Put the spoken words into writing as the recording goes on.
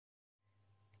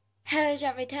Hello,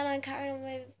 Jeffrey. Turn on carrying on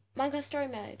with Minecraft Story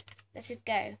Mode. Let's just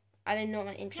go. I do not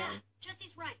want intro. Yeah,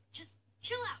 Jesse's right. Just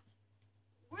chill out.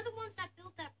 We're the ones that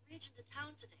built that bridge into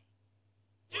town today.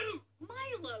 Dude!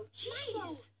 Milo,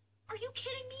 jeez! Are you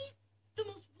kidding me? The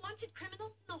most wanted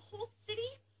criminals in the whole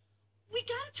city? We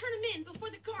gotta turn him in before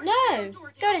the guards No! break our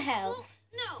door Go down. to hell. Well,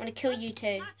 no. I want to kill you let's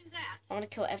too. Not do that. I want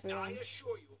to kill I everyone.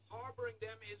 assure you, harboring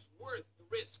them is worth the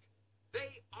risk.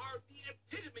 They are the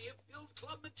epitome of Build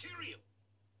Club material.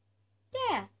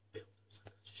 Yeah. Builders,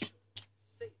 I'm not sure.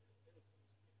 Say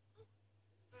that.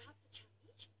 Perhaps a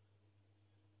Chinese?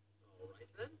 All right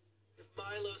then. If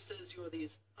Milo says you're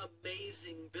these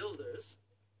amazing builders,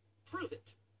 prove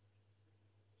it.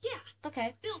 Yeah,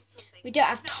 Okay. build something. We don't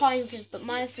have time for this, but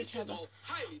minus each other.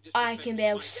 I can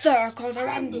build circles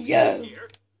around you.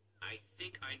 I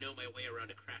think I know my way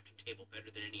around a crafting table better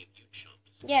than any of you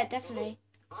chumps. Yeah, definitely.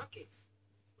 Oh, cocky.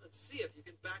 Let's see if you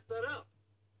can back that up.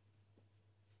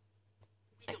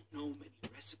 We don't know many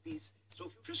recipes, so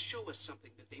if you just show us something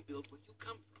that they build where you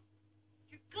come from.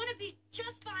 You're gonna be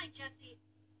just fine, Jesse.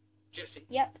 Jesse,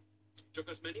 Yep. took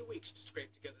us many weeks to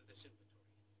scrape together this inventory.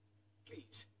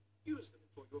 Please, use them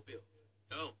for your build.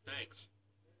 Oh, thanks.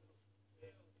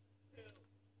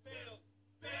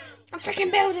 I'm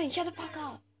freaking building. Shut the fuck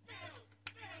up.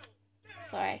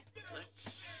 Sorry.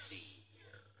 Let's see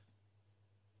here.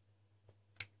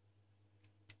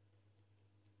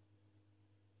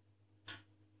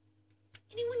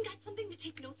 Anyone got something to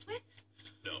take notes with?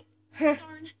 No.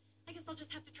 Darn. I guess I'll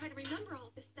just have to try to remember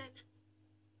all this then.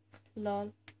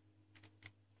 Lol.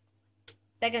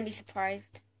 They're gonna be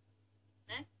surprised.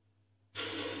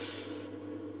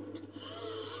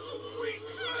 Wait,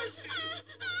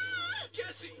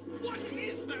 Jesse, what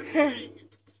is that thing?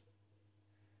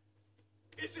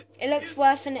 Is it? It looks is-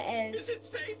 worse than it Is is. it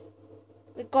safe?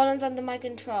 The golem's under my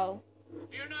control.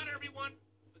 Fear not, everyone.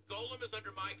 The golem is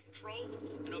under my control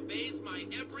and obeys my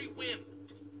every whim.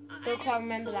 Bill Clark,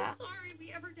 remember so that. Sorry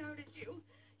we ever doubted you.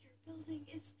 Your building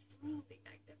is truly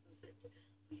magnificent.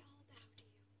 We all bow to you.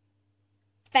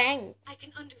 Thanks. I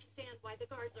can understand why the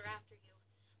guards are after you.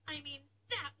 I mean,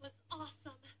 that was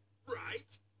awesome. Right?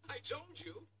 I told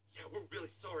you. Yeah, we're really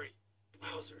sorry.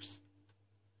 Wowzers.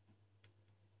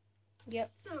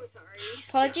 Yep. So sorry.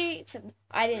 Apology, except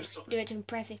I didn't do it to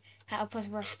impress you. How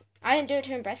possible? I didn't do it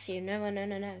to impress you. No.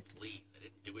 Please, I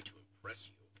didn't do it to impress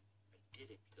you. I did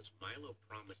it because Milo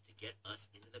promised to get us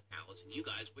into the palace and you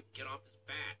guys wouldn't get off his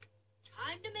back.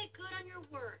 Time to make good on your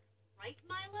word. Right,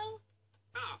 Milo?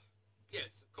 Ah,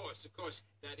 yes, of course.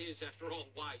 That is, after all,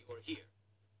 why you're here.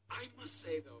 I must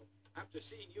say, though, after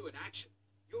seeing you in action,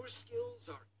 your skills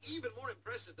are even more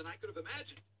impressive than I could have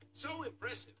imagined. So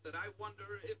impressive that I wonder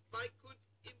if I could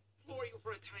implore you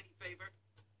for a tiny favor.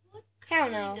 What Hell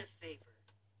kind no. of favor?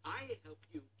 I help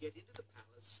you get into the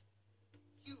palace.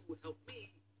 You help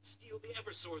me steal the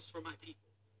Eversource for my people.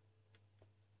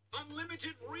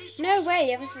 Unlimited resources. No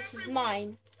way, the for Eversource is everyone.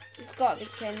 mine. You've got to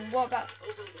be kidding. What about?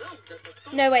 Overwhelmed at the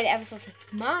thought. No way, the Eversource is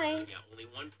mine. Yeah, only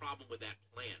one problem with that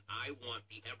plan. I want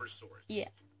the Eversource. Yeah.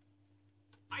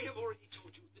 I have already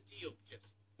told you the deal, Jesse.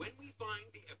 When we find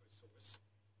the Eversource,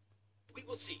 we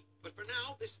will see. But for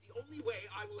now, this is the only way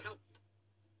I will help you.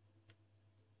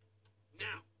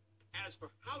 Now, as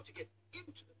for how to get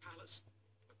into the palace,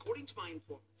 according to my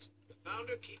informants, the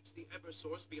founder keeps the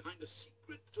Eversource behind a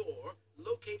secret door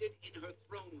located in her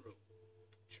throne room.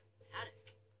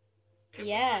 Dramatic. Every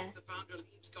Yeah. night the founder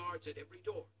leaves guards at every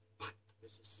door, but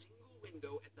there's a single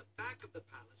window at the back of the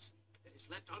palace that is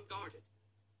left unguarded.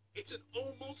 It's an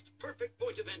almost perfect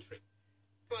point of entry,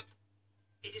 but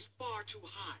it is far too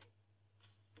high.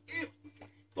 If we could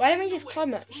Why don't we find a just way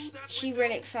climb up? through that She window,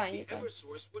 really excited. the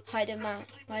Eversource would be Hide him out.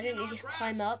 practically Why didn't we within just our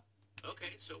climb grasp. up?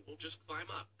 Okay, so we'll just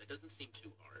climb up. That doesn't seem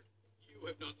too hard. You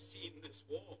have not seen this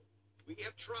wall. We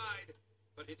have tried,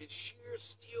 but it is sheer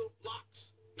steel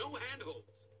blocks. No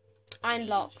handholds. Iron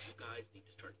blocks. You guys need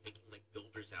to start thinking like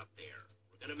builders out there.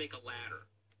 We're gonna make a ladder.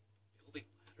 Building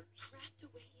ladders? Craft a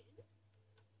way in?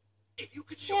 If you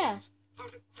could show Yeah. us how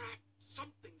to craft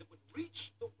something that would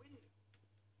reach the window,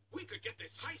 we could get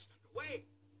this heist underway.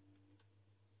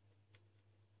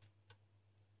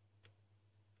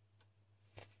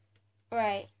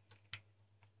 Right.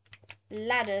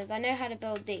 Ladders. I know how to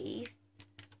build these.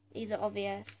 These are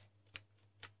obvious.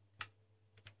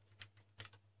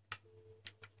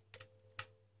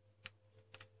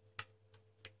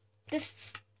 This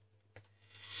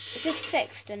is this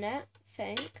fixed, isn't it? I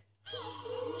think.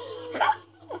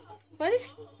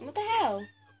 What the hell?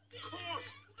 Of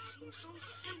course, it seems so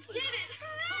simple. Did it!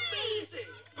 Hooray!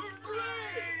 Amazing!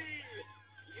 Hooray!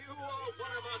 You are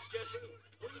one of us, Jesse.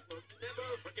 We will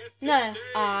never forget this No, day.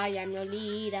 I am your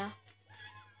leader.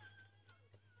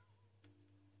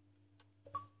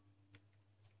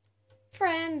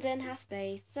 friends in half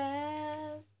spaces.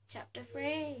 Chapter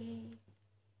 3.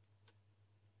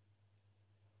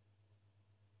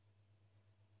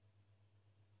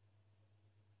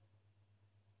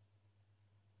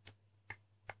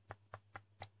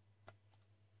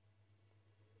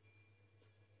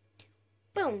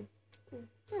 Boom. Boom.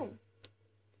 Boom.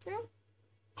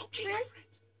 Okay, my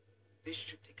friends. This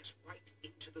should take us right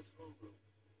into the throne room.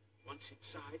 Once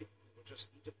inside, we'll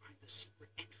just need to find the secret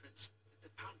entrance that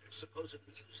the founder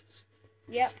supposedly uses.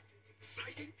 Yep. Isn't it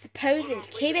exciting? Supposed.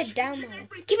 Keep it down, Milo.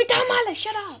 Keep it down, Milo.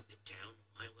 Shut up. Keep it down,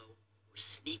 Milo. We're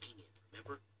sneaking in,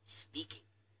 remember? Sneaking.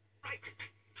 Right.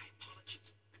 My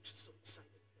apologies. I'm just so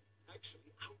excited.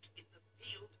 Actually, out in the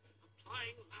field,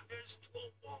 applying ladders to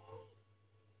a wall.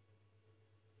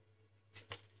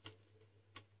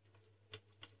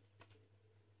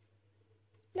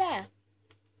 There.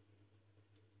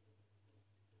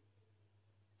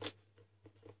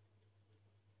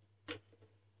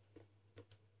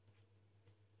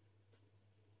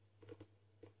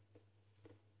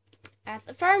 At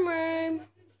the farm room.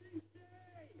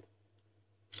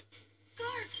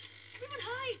 Guards! Everyone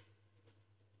hide!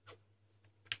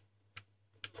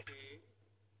 Okay.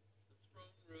 The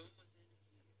throne room was in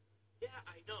here. Yeah,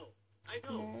 I know.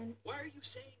 Come on. Why are you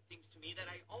saying things to me that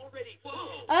I already...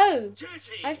 Whoa! Oh,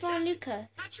 Jesse! I found Jesse! Luca.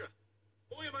 Petra!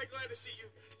 Boy, am I glad to see you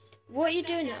guys. What are you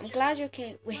doing now? I'm glad you're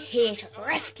okay. We're here to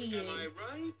rescue you. Am I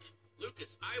right?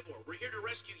 Lucas, Ivor, we're here to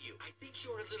rescue you. I think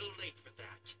you're a little late for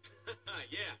that.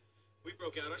 Yeah, we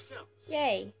broke out ourselves.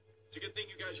 Yay. It's a good thing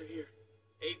you guys are here.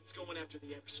 Aiden's going after the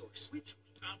Eversource. Which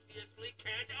we obviously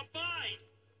can't abide.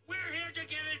 We're here to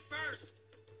get it first.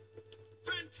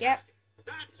 Fantastic. Yep.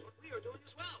 That is what we are doing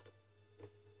as well.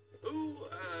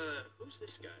 Who's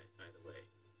this guy, by the way?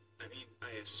 I mean,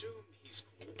 I assume he's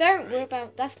cool. Don't right? worry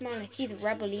about that's Milo. He's a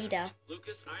rebel leader.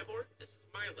 Lucas, Ivor, this is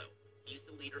Milo. He's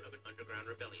the leader of an underground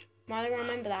rebellion. Milo,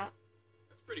 remember that.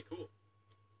 That's pretty cool.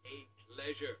 A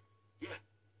pleasure. Yeah.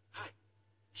 Hi.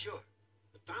 Sure.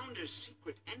 The Founder's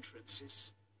secret entrance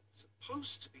is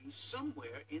supposed to be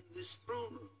somewhere in this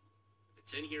throne room. If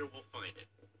it's in here, we'll find it.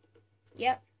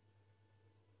 Yep.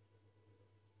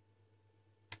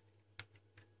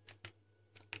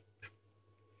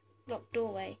 Locked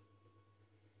doorway.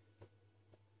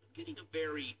 I'm getting a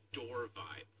very door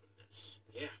vibe from this.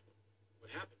 Yeah.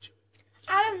 What happened to it?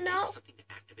 I don't know. Something to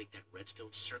activate that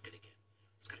redstone circuit again.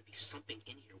 There's got to be something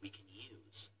in here we can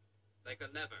use. Like a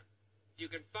lever. If you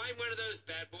can find one of those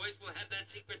bad boys, we'll have that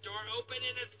secret door open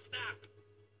in a snap.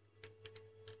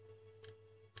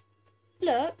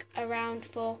 Look around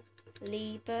for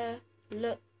Lieber.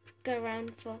 Look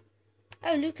around for...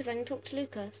 Oh, Lucas. I can talk to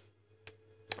Lucas.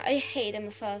 I hated him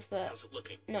at first, but How's it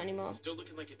looking? not anymore. Still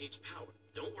looking like it needs power.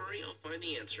 Don't worry, I'll find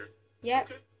the answer. Yep.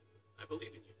 Okay. I believe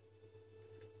in you.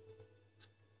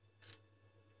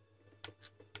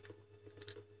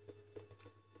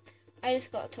 I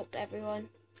just got to talk to everyone.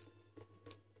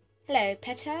 Hello,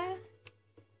 Petra.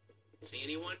 See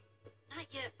anyone? Not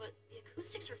yet, but the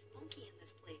acoustics are funky in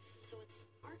this place, so it's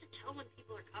hard to tell when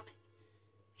people are coming.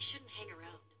 We shouldn't hang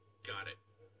around. Got it.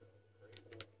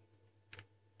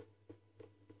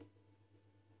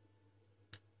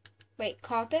 Wait,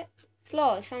 carpet?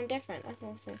 Floors sound different. That's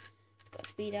awesome. Got to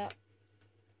speed up.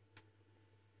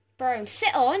 Bro,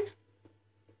 sit on. Of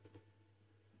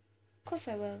course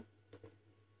I will.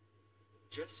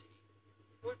 Jesse,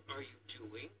 what are you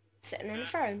doing? Sitting on the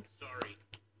throne. Sorry.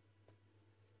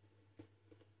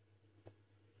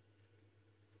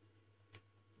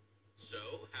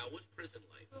 So, how was prison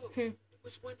life? Oh, it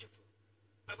was wonderful.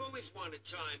 I've always wanted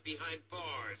time behind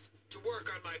bars to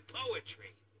work on my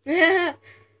poetry. That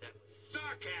was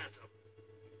sarcasm.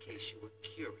 In case you were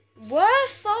curious.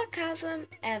 Worst sarcasm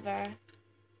ever.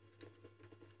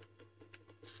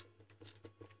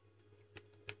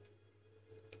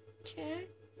 Check.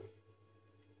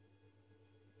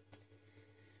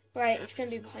 Right, it's gonna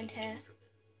be behind here.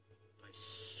 By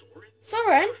Soren?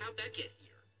 Soren? How'd that get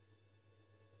here?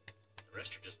 The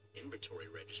rest are just inventory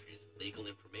registries and legal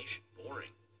information.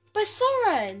 Boring. But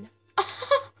Soren!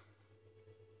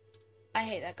 I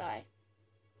hate that guy.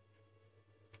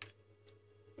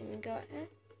 Let me go out here.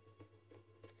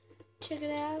 Check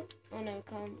it out. Oh no,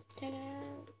 come. Check it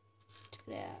out. Check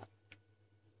it out.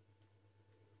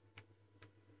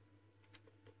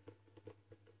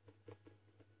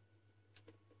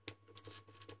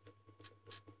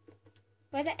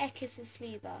 Where the heck is this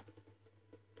lever?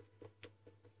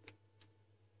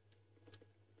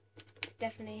 It's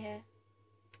definitely here.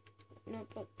 No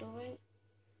block doorway.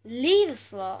 Lever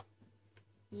slot.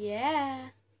 Yeah.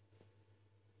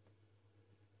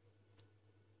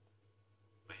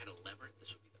 If I had a lever,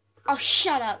 this would be the Oh, perfect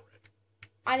shut spot up. for it.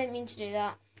 I didn't mean to do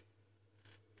that.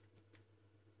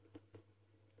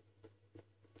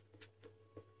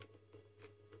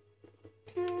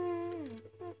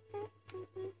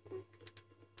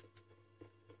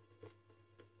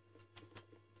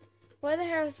 Where the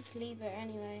hell is this lever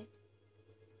anyway?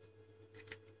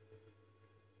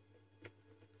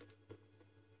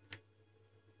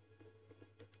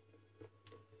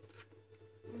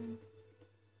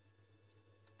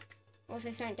 Was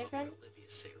there something different? What would Olivia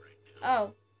say right now?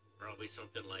 Oh, Probably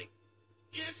something like,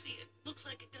 Jesse, it looks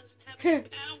like it doesn't have any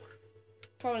power.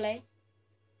 probably.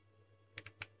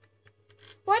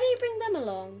 Why do you bring them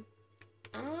along?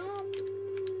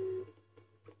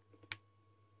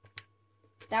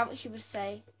 That what she would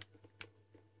say.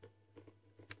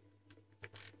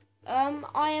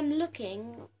 I am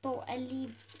looking for a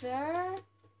lever.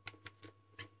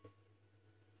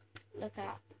 Look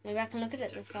at. Maybe I can look at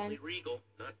it this time. Definitely regal.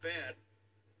 Not bad.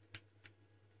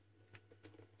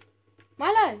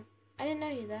 Milo, I didn't know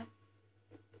you there.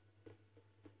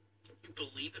 Can you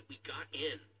believe it? We got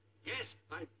in. Yes,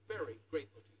 I'm very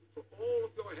grateful to you for all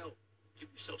of your help. Give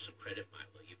yourself some credit,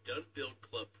 Milo. You've done Build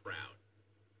Club proud.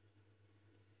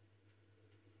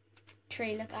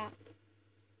 Tree, look at.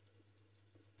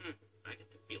 I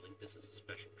get the feeling this is a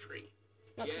special tree.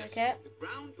 Looks Yes, like it. the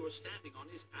ground you're standing on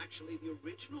is actually the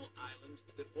original island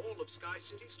that all of Sky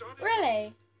City started.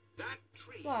 Really? That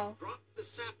tree Wow. dropped the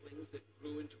saplings that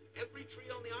grew into every tree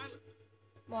on the island.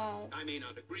 Wow. I may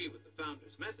not agree with the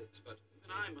founder's methods, but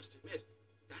even I must admit,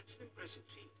 that's an impressive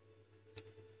feat.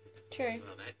 True.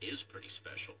 Well, that is pretty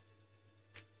special.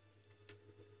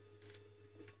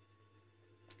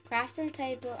 Crafting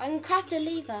table. I can craft a The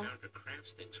lever. founder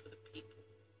crafts things for the people.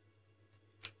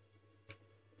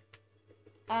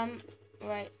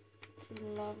 Right. This is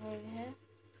lava over here.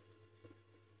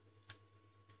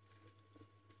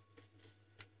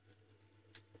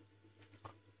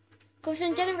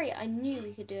 Cobblestone generator. I knew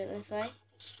we could do it this way.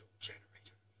 Cobblestone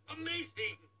generator.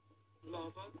 Amazing!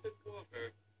 Lava and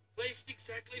water. Placed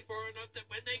exactly far enough that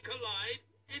when they collide,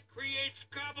 it creates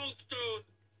cobblestone.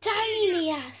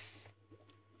 Genius!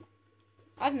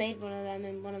 I've made one of them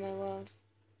in one of my worlds.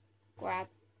 Grab.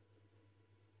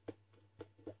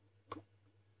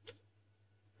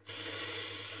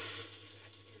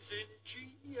 It's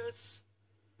ingenious.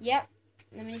 Yep.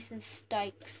 Let me need some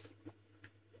stakes.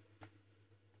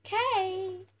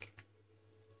 Cake!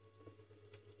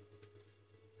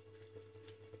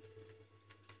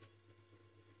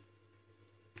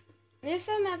 This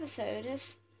episode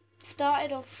has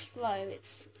started off slow.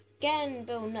 It's getting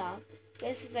built up.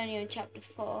 This is only on chapter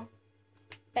 4.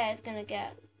 Bet it's gonna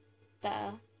get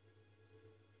better.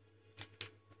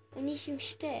 We need some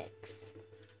sticks.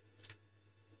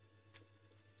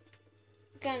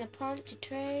 We're gonna punch a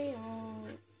tree or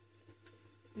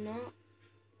not.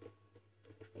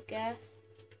 I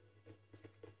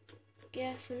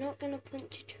guess we're not gonna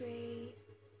punch a tree.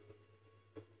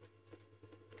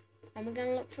 And we're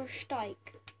gonna look for a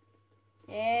stake.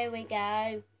 There we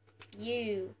go.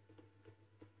 You.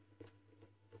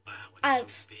 Wow, it's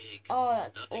Alex. so big. Oh,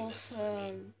 that's Nothing misses, I mean.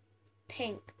 awesome.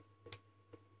 Pink.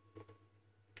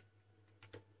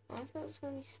 I thought it was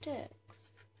gonna be sticks.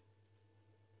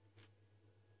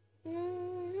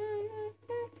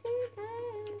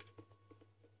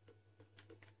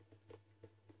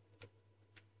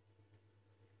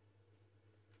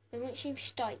 I want some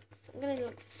stakes. I'm gonna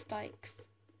look for stakes.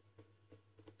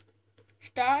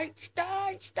 Stakes.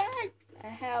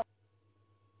 Help.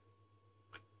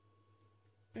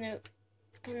 Nope.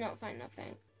 Cannot find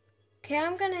nothing. Okay,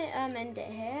 I'm gonna end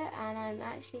it here, and I'm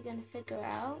actually gonna figure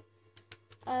out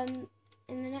in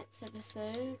the next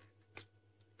episode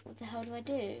what the hell do I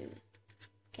do.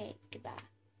 Okay, goodbye.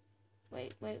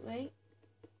 Wait.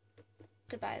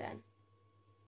 Goodbye then.